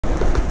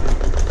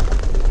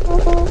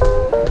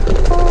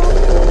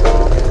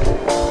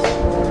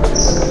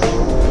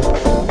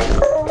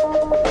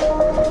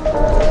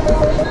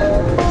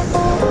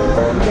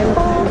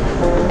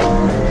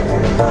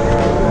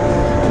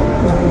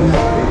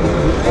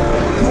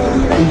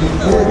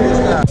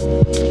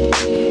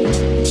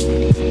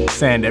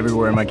Sand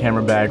everywhere in my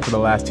camera bag for the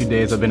last 2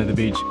 days I've been at the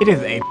beach. It is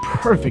a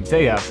perfect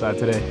day outside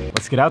today.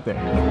 Let's get out there.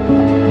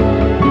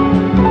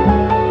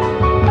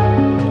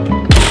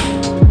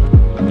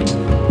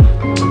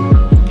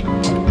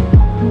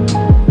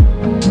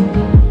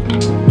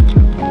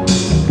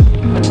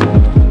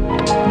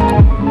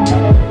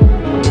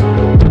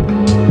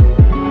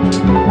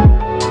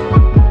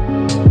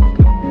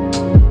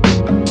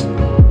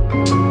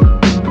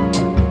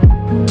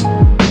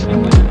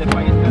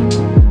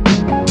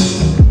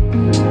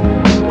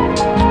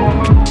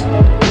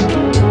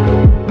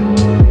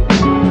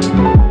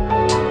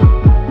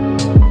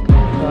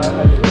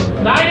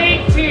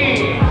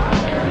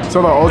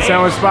 So the old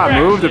sandwich spot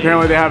moved.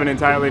 Apparently they have an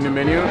entirely new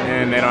menu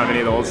and they don't have any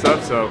of the old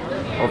stuff, so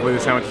hopefully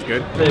the sandwich is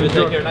good. David,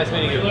 take care. Nice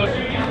meeting you.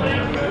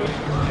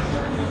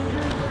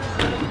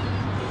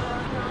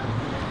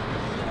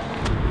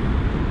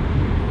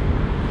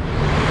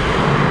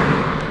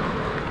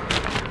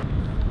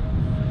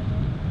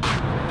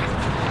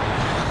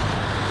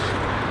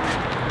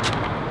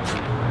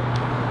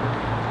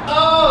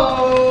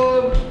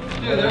 Oh!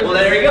 Dude, well,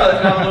 there we go.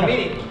 There's got a little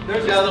meeting.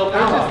 There's got a little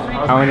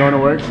power. Finally going to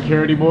work,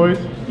 security boys.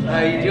 How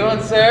you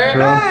doing, sir?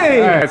 True.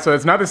 Hey! Alright, so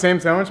it's not the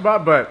same sandwich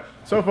spot, but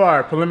so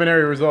far,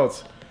 preliminary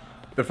results,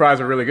 the fries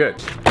are really good.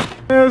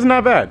 It was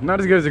not bad. Not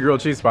as good as the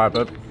grilled cheese spot,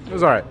 but it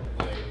was alright.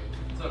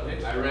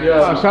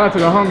 Yeah, shout out to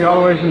the homie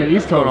all the way from the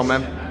East Coast.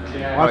 Man.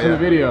 Watching the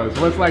videos.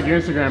 What's like your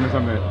Instagram or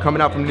something?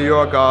 Coming out from New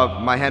York,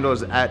 my handle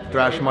is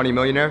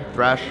 @ThrashMoneyMillionaire.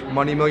 Thrash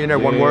Money Millionaire,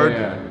 one word.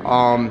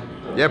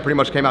 Yeah, pretty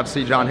much came out to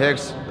see John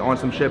Hicks. On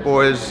some shit,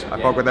 boys.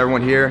 I fuck with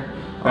everyone here.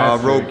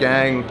 Rope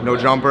Gang, No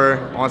Jumper,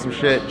 on some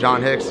shit.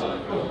 John Hicks.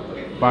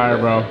 Fire,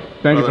 bro.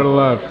 Thank you for the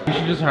love. You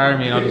should just hire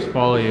me and I'll just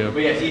follow you.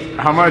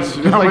 How much?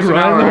 How much an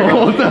hour? The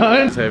whole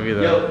time. It's heavy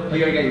though. Yo, you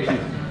gotta get your shoes.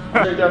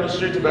 Straight down the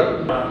street to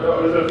bed. Is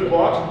it a few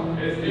blocks?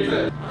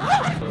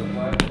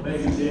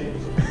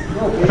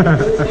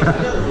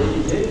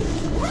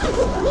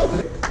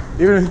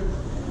 Even,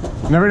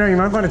 you never know, you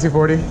might find a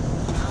 240.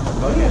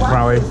 Oh, yeah.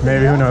 Probably,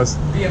 maybe, who knows?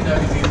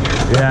 BMW's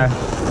easier. Yeah.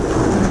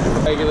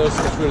 I get those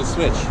for the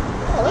switch.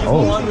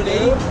 Oh.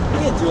 180? You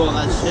can't do all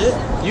that shit.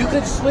 You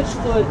could switch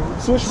foot,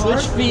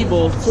 switch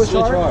feeble, switch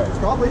hard.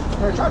 Probably.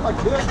 I tried like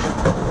this.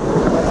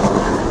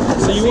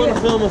 So you want to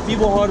film a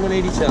feeble hard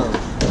 180 challenge?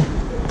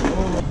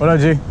 What up,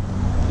 G?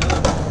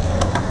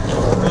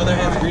 Other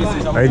hand's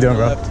greasy. How you doing,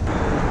 bro?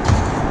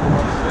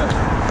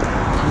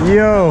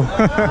 Yo.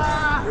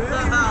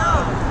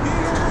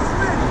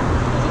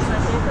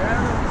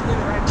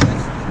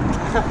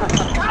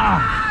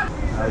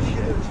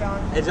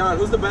 Hey John,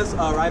 who's the best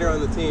rider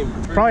on the team?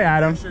 Probably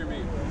Adam.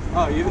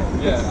 Oh, you?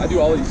 Yeah, I do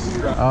all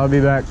these. I'll be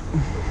back.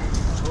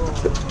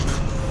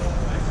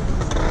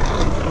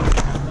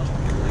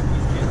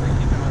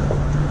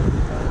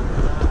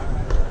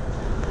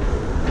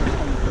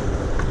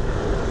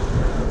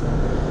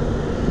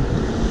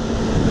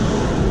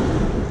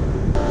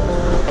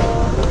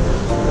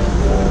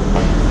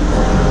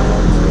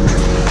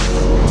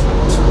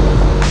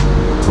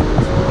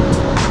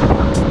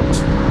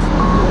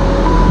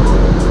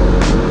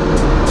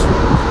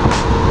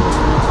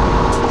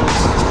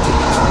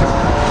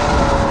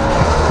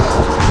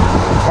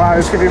 Wow,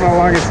 this could be my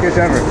longest sketch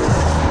ever.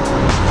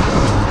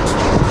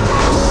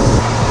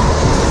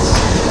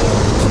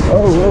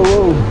 Oh, whoa,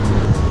 whoa.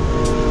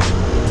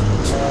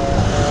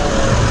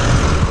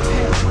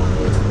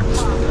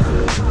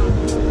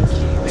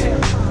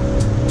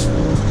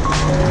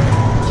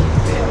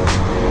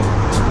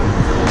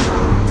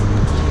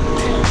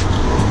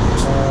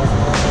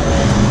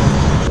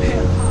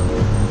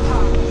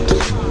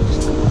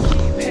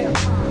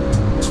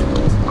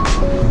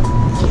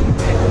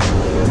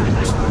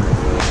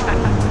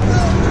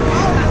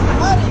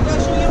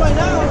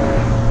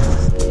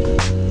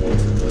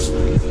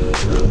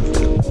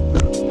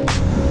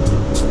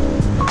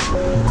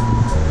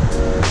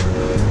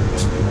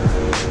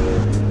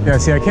 Yeah,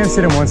 see, I can't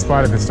sit in one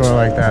spot at the store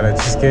like that. I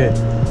just get,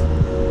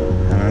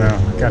 I don't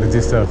know, I gotta do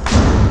stuff.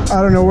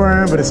 I don't know where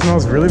I am, but it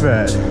smells really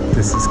bad.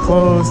 This is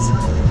closed.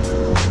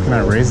 Can I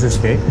raise this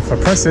gate? If I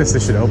press this,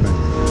 it should open.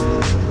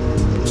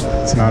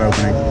 It's not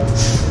opening.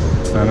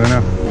 I don't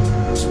know.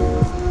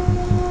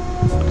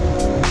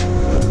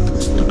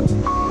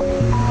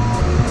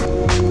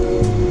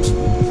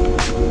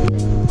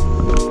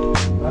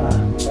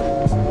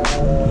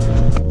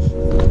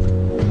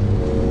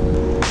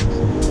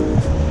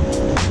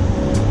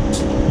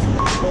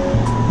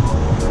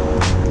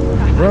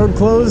 Road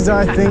closed?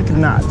 I think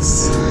not.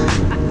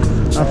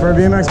 Not for a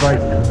BMX bike.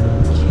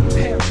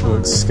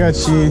 Looks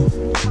sketchy.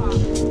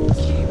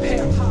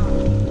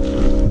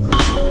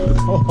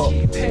 Oh,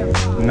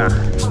 nah.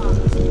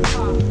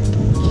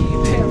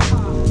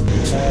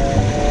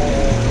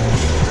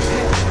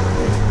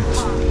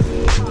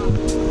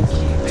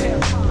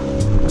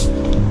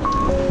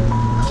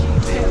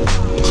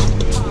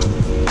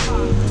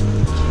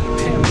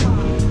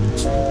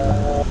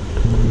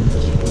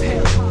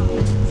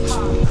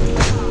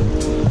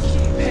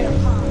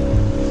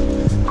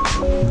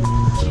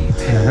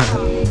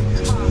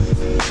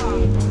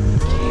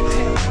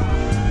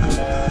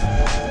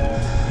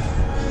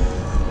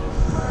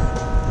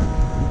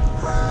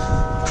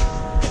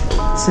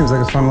 Seems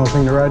like a fun little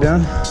thing to ride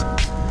down.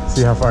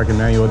 See how far I can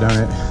manual down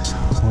it.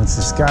 Once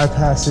this guy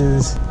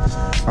passes,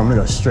 I'm gonna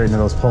go straight into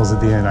those poles at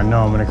the end. I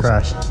know I'm gonna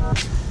crash.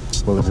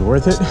 Will it be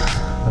worth it?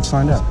 Let's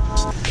find out.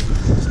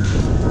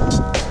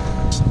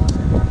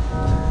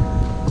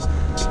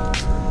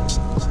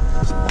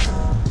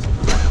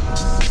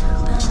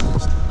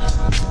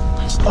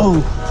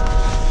 Oh!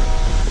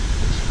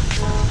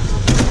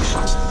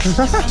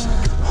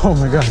 Oh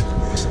my God.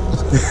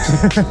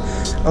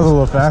 That was a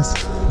little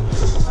fast.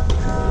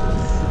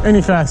 Any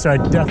faster, I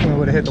definitely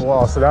would have hit the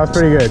wall, so that was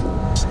pretty good.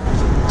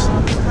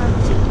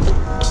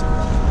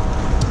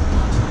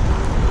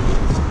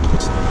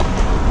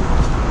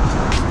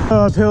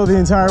 Uphill the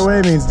entire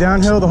way means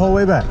downhill the whole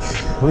way back.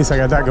 At least I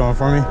got that going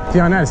for me.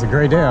 Beyond that, it's a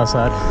great day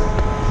outside.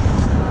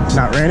 It's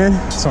not raining,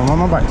 so I'm on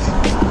my bike.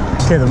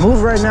 Okay, the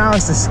move right now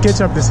is to sketch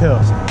up this hill.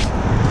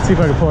 See if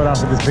I can pull it off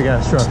with this big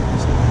ass truck.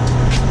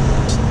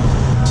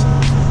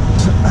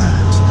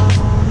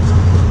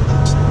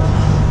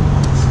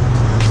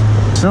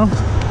 No?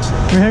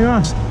 Let me hang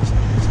on.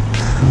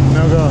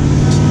 No go.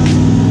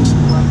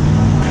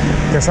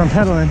 Guess I'm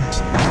pedaling.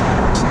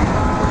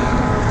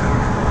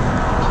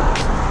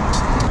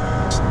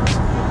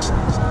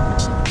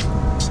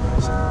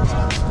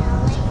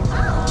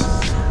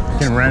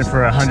 Getting rent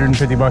for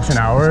 150 bucks an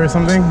hour or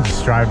something.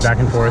 Just drive back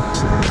and forth.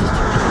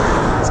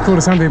 It's cool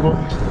to some people.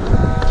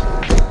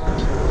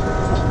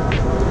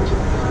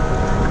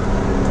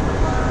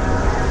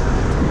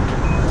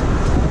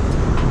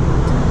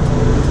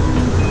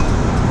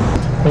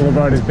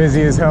 Boulevard is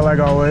busy as hell like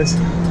always.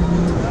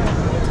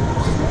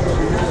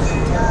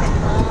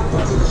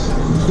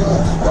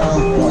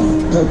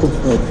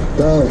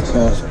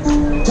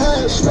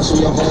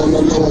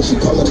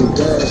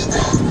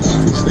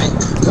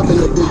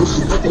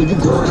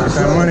 Got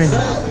that money.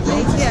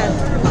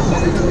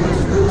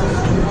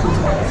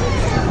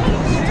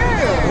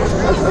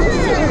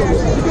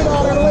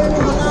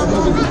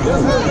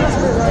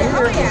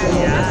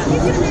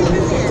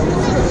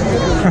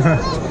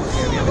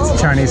 It's a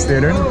Chinese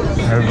theater.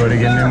 Everybody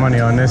getting their money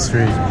on this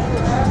street.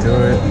 Do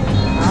it.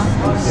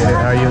 Get it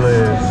how you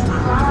live.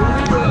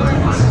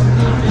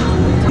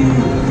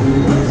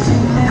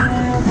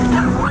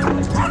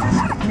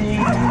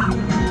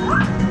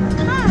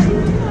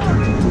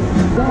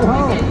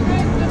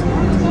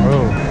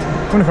 Oh,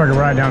 I wonder if I could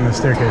ride down the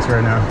staircase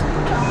right now.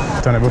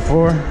 Done it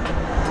before.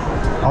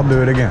 I'll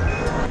do it again.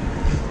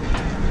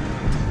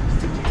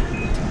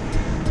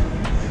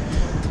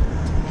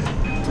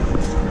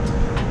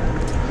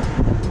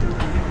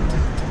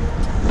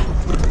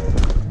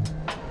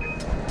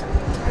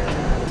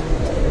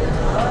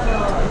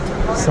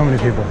 So many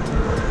people.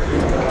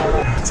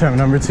 Attempt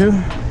number 2.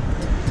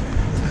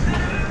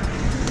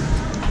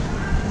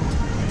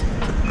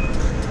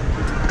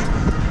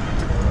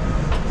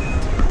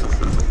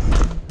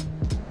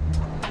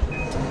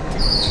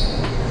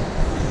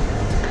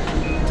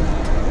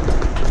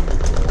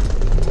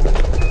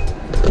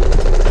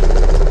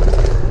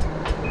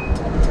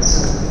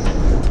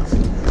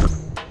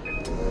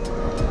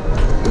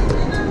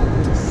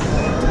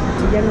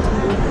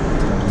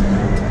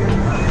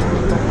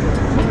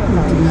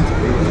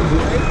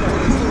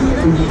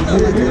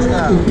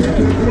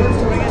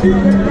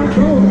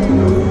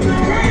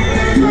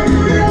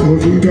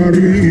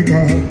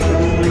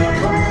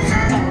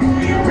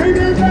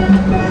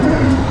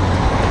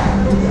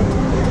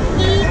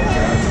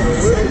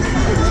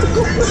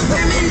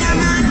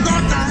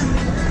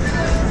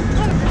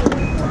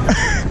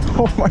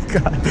 Oh my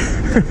God.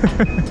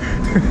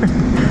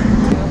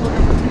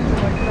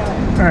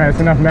 All right, it's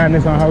enough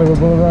madness on Hollywood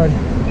Boulevard.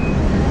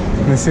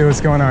 Let's see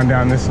what's going on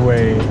down this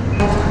way.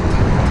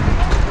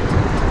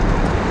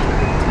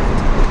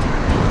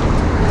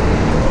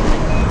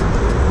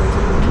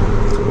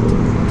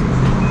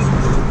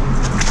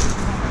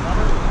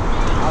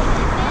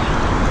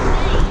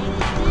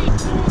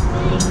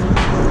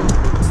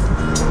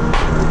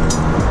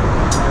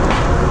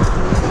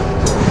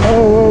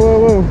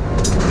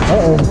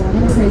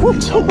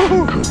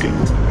 Cooking.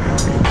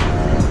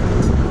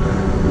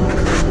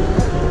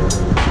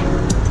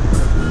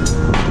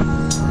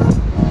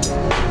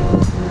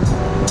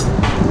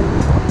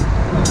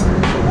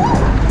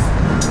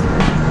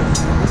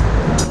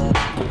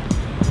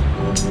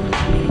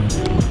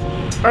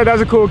 All right, that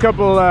was a cool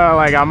couple,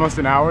 like almost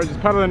an hour, just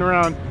pedaling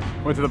around.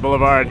 Went to the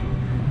boulevard,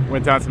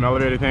 went down some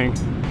elevator thing.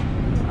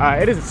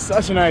 It is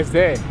such a nice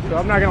day, so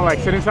I'm not gonna like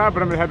sit inside,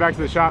 but I'm gonna head back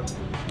to the shop,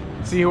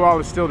 see who all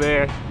is still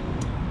there,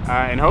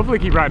 and hopefully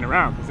keep riding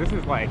around, because this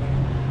is like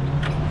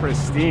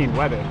pristine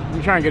weather.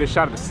 I'm trying to get a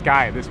shot of the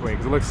sky this way,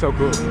 because it looks so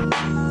cool.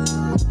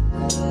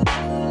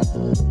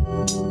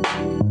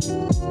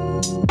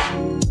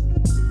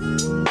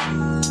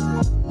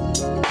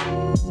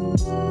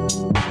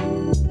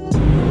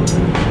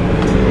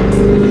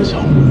 It's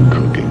home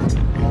cooking.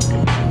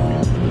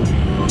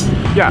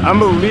 Yeah,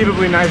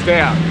 unbelievably nice day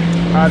out.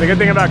 The good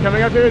thing about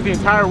coming up here is the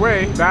entire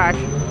way back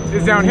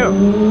is downhill.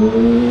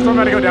 So I'm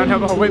gonna go downhill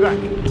the whole way back.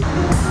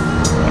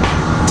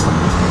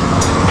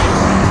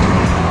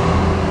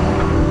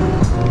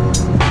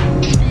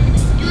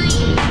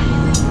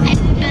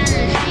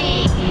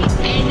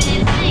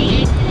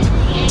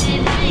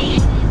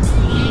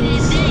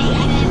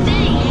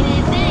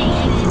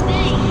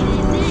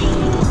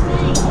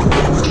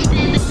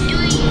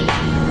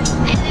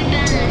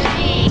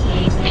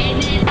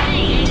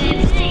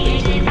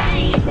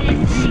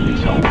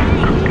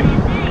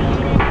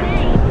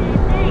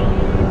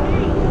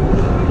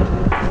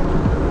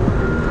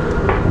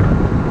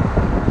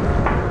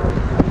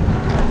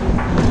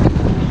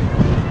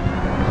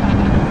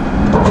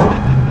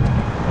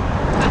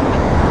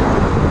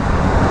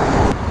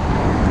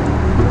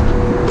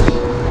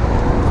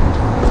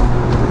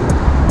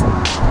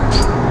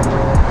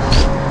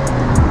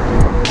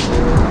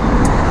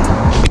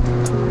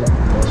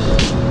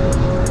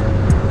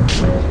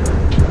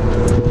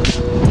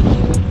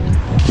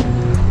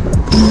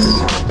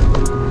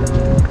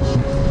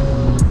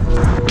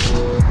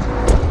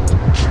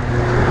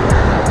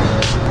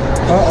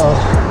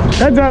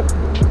 Heads up.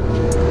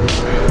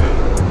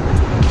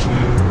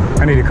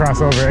 I need to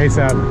cross over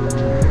ASAP.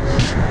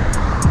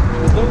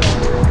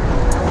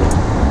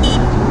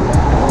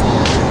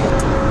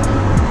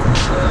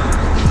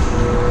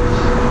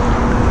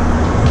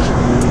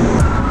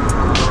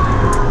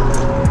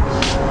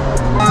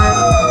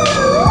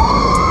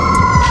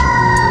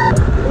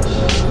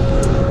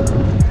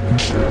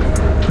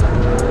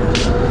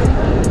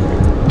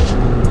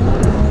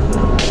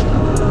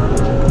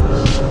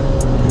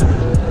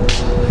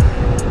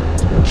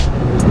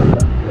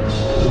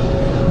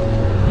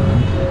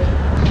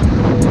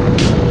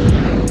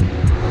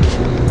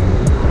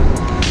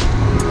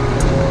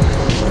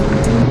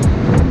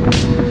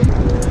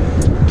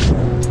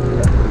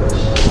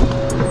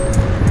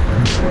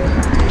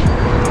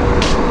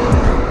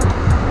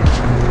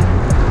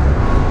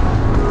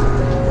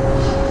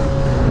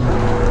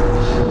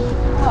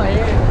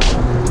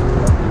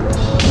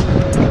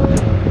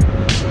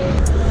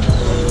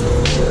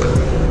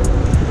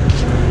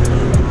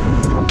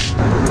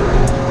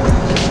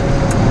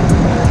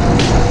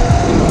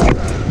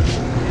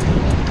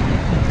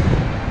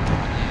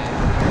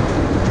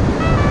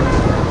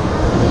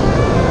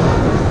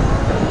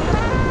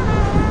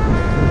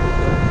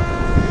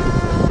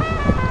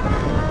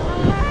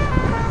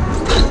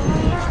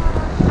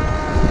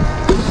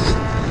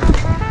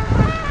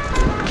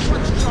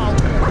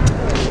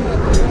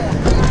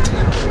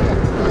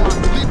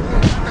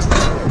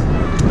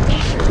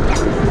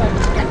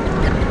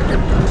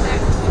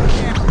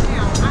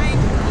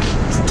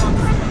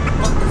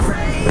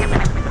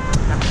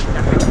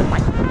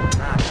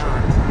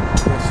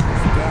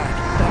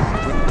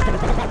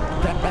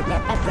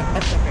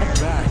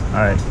 All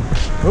right.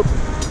 Oop,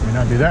 let me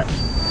not do that.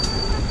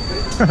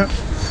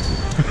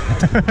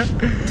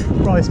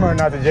 Probably smart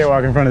not to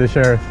jaywalk in front of the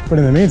sheriff. But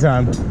in the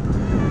meantime,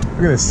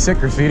 look at this sick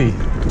graffiti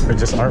or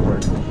just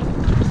artwork.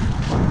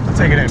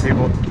 Take it in,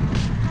 people.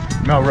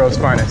 Melrose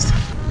finest.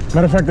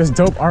 Matter of fact, there's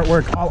dope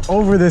artwork all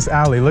over this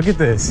alley. Look at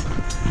this.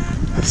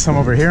 Some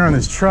over here on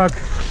this truck,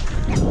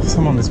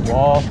 some on this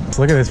wall. Let's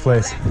look at this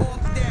place.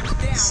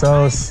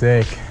 So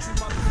sick.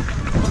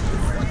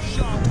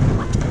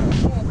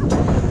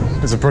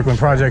 There's a Brooklyn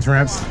Projects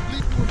ramps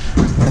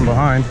from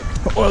behind.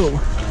 Whoa.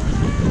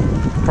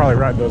 Probably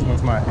ride those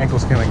once my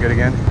ankle's feeling good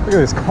again. Look at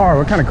this car.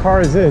 What kind of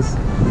car is this?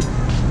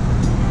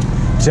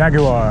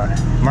 Jaguar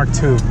Mark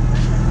II.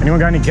 Anyone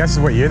got any guesses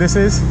what year this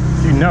is?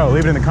 If you know,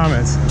 leave it in the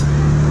comments.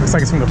 Looks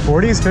like it's from the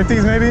 40s,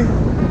 50s maybe?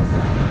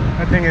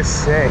 That thing is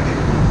sick.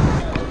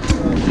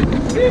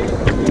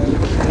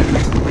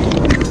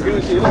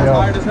 You look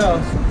tired as hell.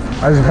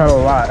 I just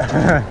pedal a lot.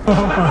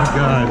 Oh my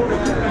God.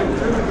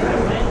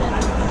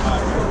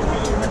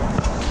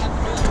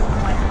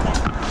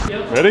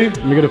 Ready?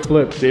 Let me get a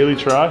flip. Daily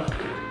try.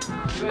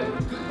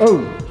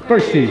 Oh,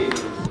 first tee.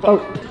 Oh.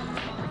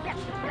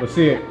 Let's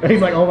see it. He's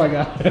like, oh my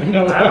God.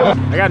 No.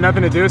 I got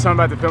nothing to do, so I'm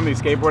about to film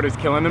these skateboarders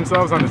killing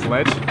themselves on this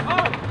ledge.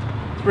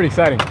 It's pretty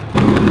exciting.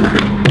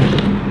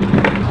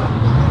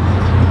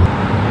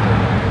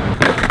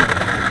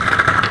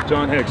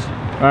 John Hicks.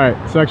 All right,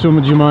 sexual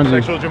Jumanji.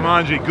 Sexual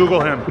Jumanji.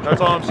 Google him.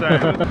 That's all I'm saying.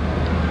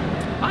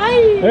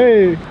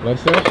 Hey,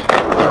 let's say.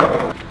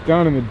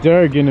 Down in the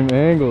dirt, getting them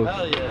angles.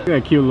 Hell yeah. Look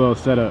at that cute little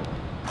setup.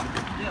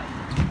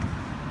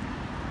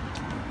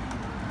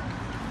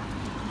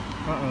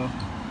 Uh-oh.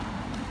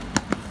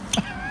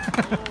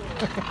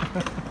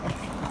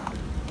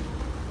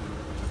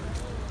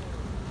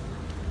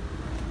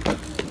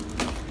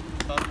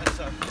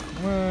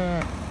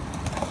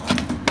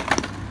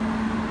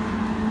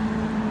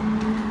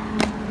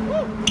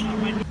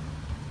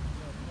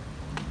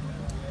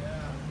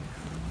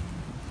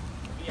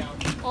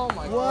 Oh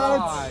my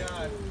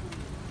God.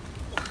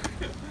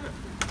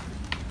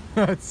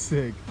 That's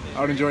sick.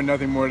 I would enjoy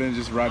nothing more than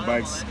just ride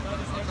bikes.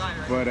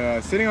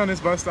 But sitting on this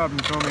bus stop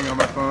and filming on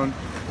my phone,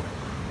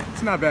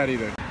 it's not bad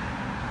either.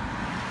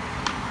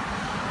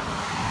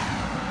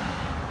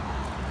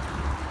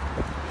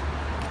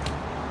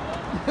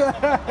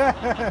 That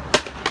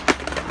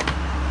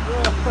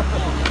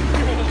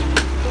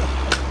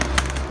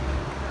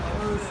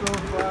was so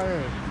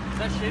fire. Is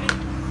that shitty?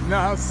 No,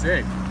 that was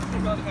sick.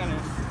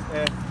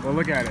 Yeah. Well,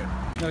 look at it.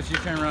 No, it's your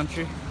turn around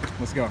tree.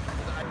 Let's go.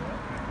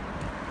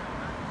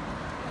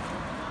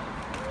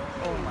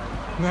 Oh my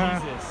Nah.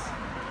 Jesus.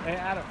 Hey,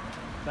 Adam,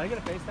 did I get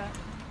a face that?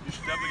 You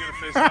should definitely get a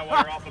face that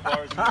while you're off the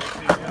bars.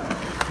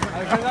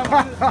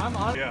 I'm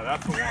on. Yeah,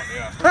 that's the one,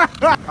 yeah.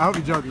 I hope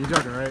you're joking. You're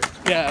joking, right?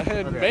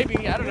 Yeah,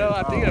 maybe. I don't know.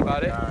 I'm thinking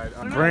about it.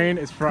 God. Brain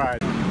is fried.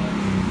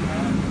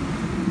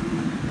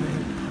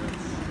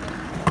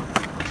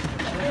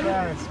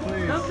 Yes,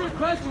 please. That's your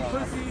question,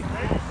 pussy.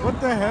 What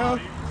the hell?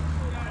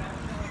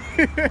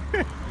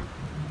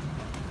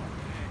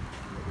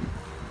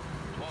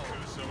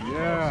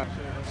 Yeah.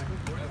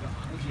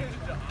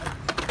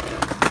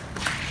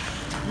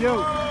 Yo.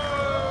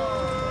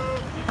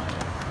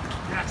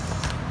 Yes.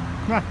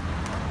 Ha.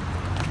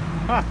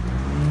 Ha.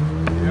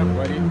 Yeah,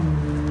 buddy.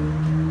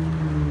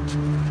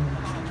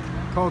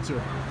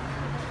 Culture.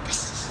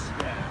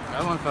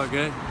 That one felt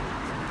good.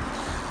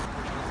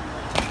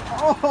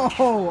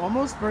 Oh,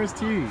 almost first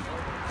tee.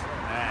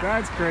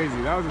 That's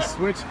crazy. That was a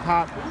switch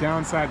hop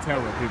downside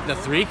tail whip. The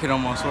 3 could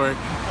almost work.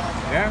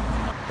 Yeah?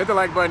 Hit the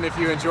like button if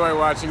you enjoy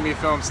watching me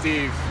film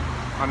Steve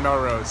on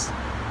Melrose,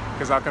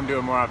 because I'll come do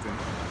it more often.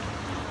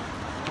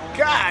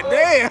 God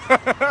damn!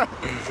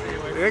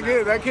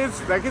 that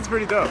kid's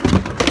pretty dope.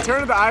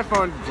 Return to the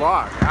iPhone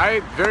vlog.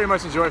 I very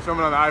much enjoy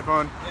filming on the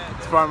iPhone.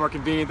 It's far more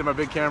convenient than my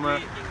big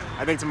camera.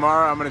 I think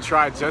tomorrow I'm gonna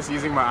try just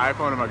using my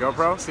iPhone and my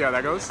GoPro, see how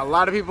that goes. A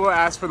lot of people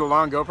asked for the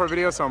long GoPro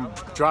video, so I'm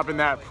dropping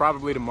that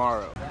probably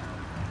tomorrow.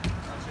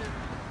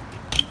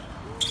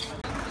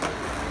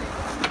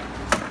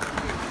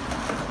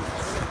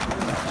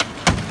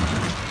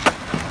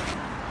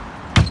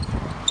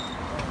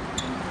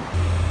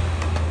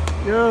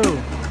 Yo!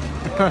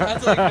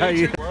 That's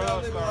like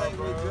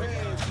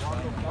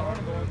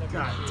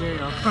God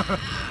damn.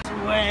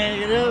 Swag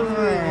it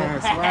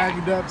up.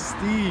 Swagged up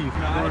Steve.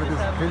 Going to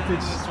this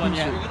vintage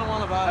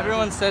Yeah.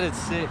 Everyone said it's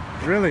sick.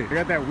 Really? I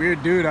got that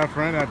weird dude out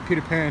front.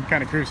 Peter Pan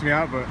kind of creeps me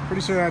out, but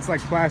pretty sure that's like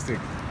plastic.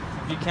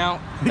 If you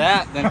count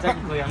that, then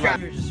technically I'm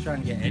like, you're just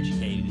trying to get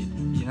educated,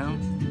 you know?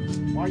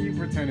 Why are you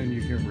pretending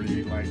you can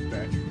read like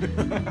that?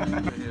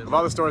 Of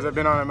all the stores I've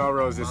been on at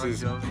Melrose, this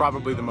is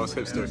probably the most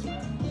hipster.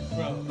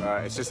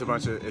 It's just a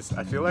bunch of,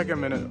 I feel like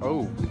I'm in a,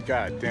 oh,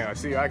 god damn, I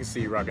can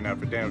see you rocking out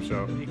for damn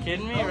show. You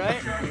kidding me,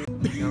 right?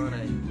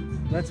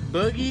 Let's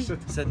boogie.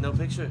 Said no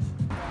picture.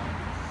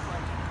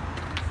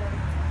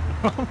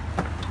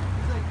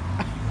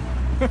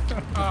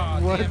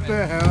 What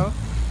the hell?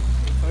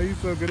 How are you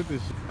so good at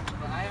this shit?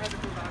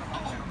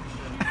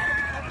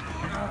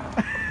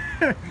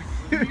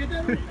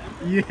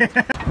 Yeah.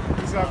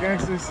 What's up,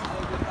 gangsters? See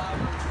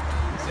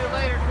you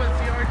later,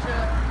 Quincy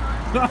Archer.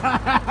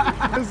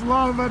 This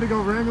long about to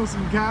go wrangle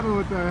some cattle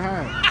with the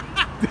hat.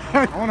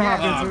 I want to hop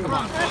into it.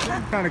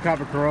 I'm trying to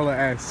cop a Corolla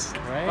S.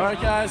 Right? All right,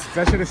 guys. Is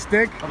that shit a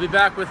stick? I'll be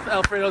back with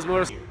Alfredo's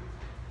Motors.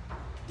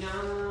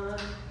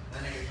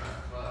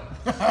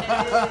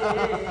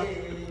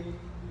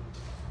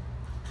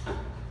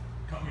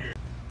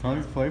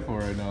 Tony's playful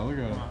right now. Look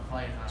at him.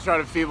 Tried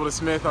to feeble to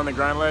Smith on the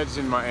grind ledge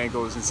and my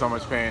ankle is in so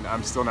much pain.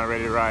 I'm still not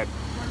ready to ride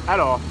at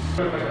all.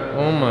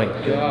 Oh my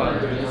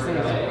god.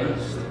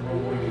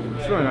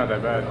 It's really not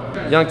that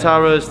bad. Young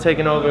Tara is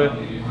taking over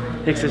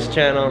Hicks'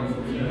 channel.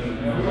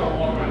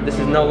 This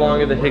is no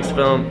longer the Hicks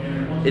film,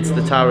 it's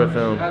the Tara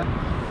film.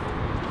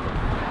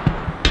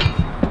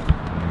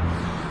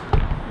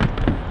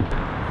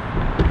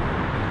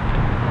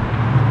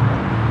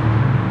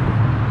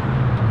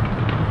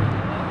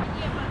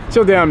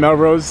 Chilled down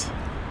Melrose,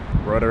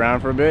 rode around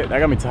for a bit. That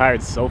got me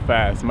tired so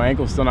fast. My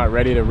ankle's still not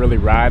ready to really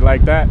ride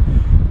like that.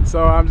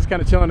 So I'm just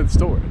kind of chilling at the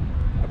store.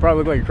 I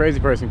probably look like a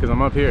crazy person because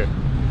I'm up here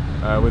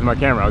with my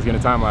camera. I was getting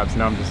a time lapse,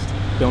 now I'm just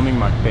filming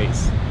my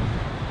face.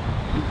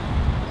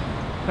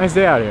 Nice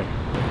day out here.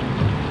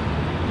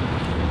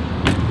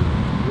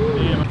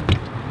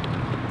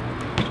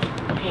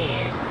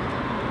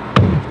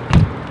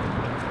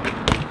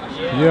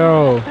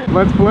 Yo,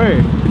 let's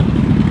play.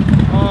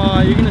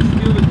 Oh, you're gonna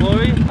steal the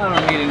glory? I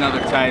don't need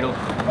another title.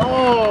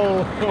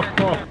 Oh!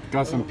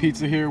 Got some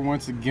pizza here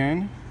once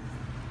again.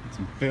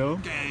 Some Phil.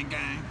 Gang,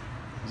 gang.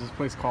 What's this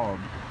place called?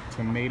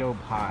 Tomato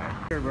Pie.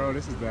 Here, bro,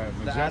 this is that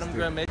majestic. The Adam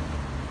Grant made.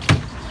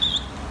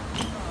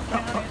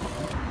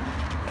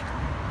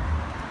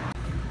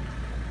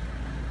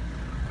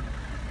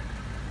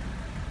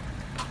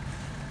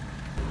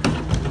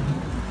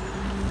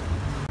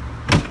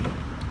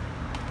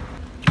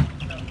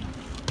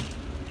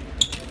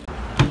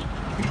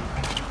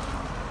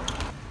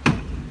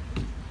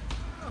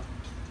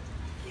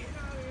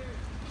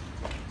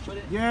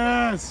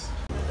 Yes!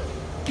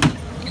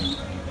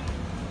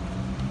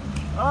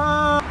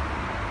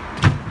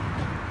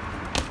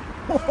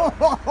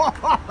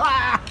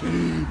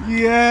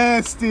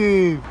 Yes,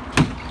 Steve!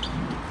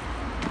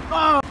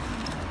 Oh.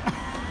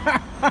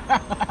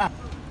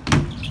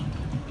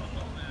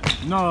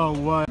 No,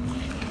 what?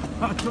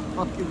 What the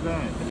fuck is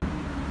that?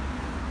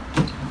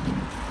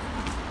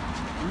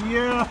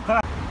 Yeah!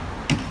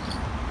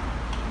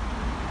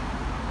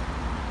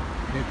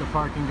 Hit the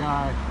parking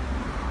guy.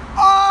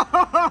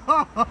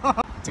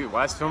 Oh! Dude,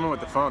 why is filming with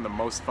the phone the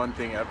most fun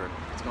thing ever?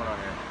 What's going on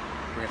here?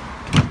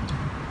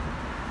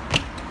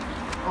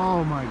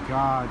 Oh my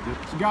god, dude.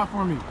 What you got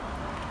for me?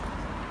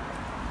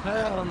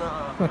 Hell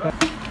no.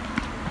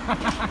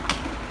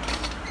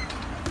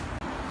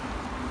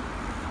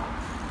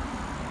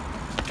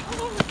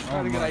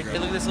 Oh my Hey,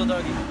 look at this little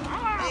doggy.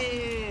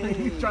 Hey.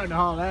 He's trying to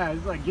haul ass.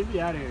 He's like, get me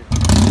out of here.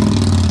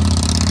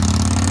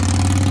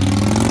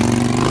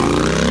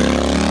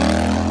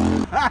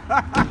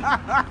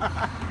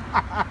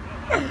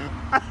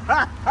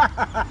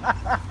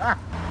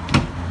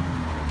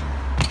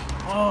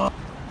 Oh.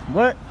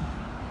 What?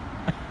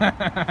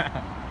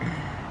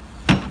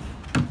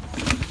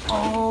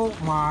 Oh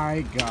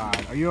my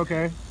god. Are you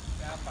okay?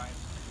 Yeah, I'm fine.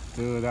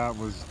 Dude, that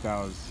was,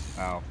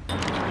 ow.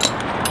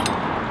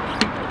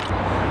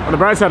 On the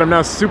bright side, I'm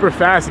now super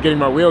fast at getting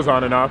my wheels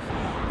on and off.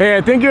 Hey,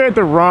 I think you're at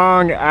the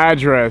wrong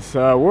address.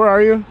 Where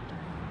are you?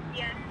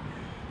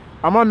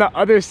 I'm on the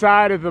other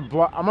side of the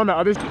block. I'm on the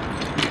other.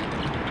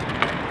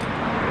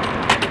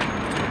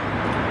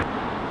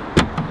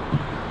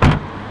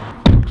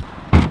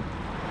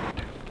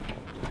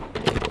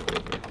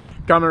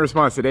 Comment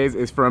response today's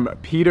is from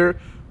Peter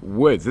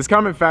Woods. This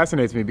comment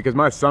fascinates me because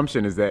my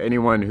assumption is that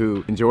anyone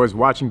who enjoys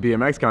watching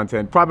BMX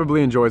content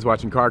probably enjoys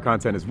watching car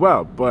content as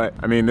well. But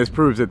I mean, this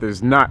proves that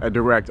there's not a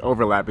direct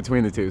overlap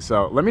between the two.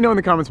 So let me know in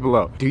the comments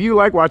below. Do you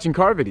like watching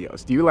car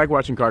videos? Do you like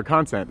watching car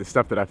content? The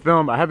stuff that I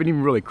film, I haven't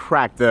even really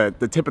cracked the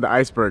tip of the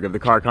iceberg of the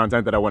car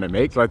content that I want to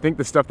make. So I think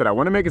the stuff that I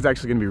want to make is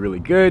actually going to be really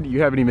good.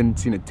 You haven't even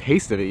seen a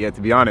taste of it yet,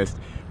 to be honest.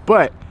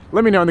 But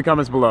let me know in the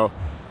comments below.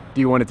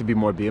 Do you want it to be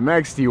more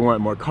BMX? Do you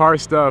want more car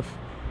stuff?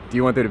 Do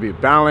you want there to be a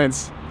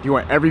balance? Do you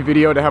want every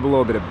video to have a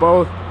little bit of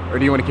both? Or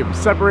do you want to keep them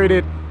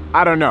separated?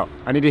 I don't know.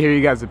 I need to hear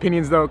you guys'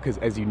 opinions though, because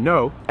as you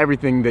know,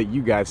 everything that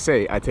you guys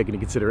say, I take into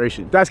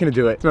consideration. That's gonna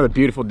do it. It's another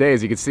beautiful day.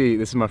 As you can see,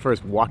 this is my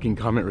first walking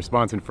comment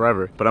response in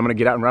forever, but I'm gonna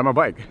get out and ride my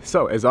bike.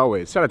 So as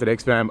always, shout out to the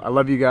Hicks fam. I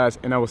love you guys,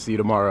 and I will see you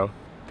tomorrow.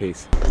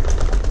 Peace.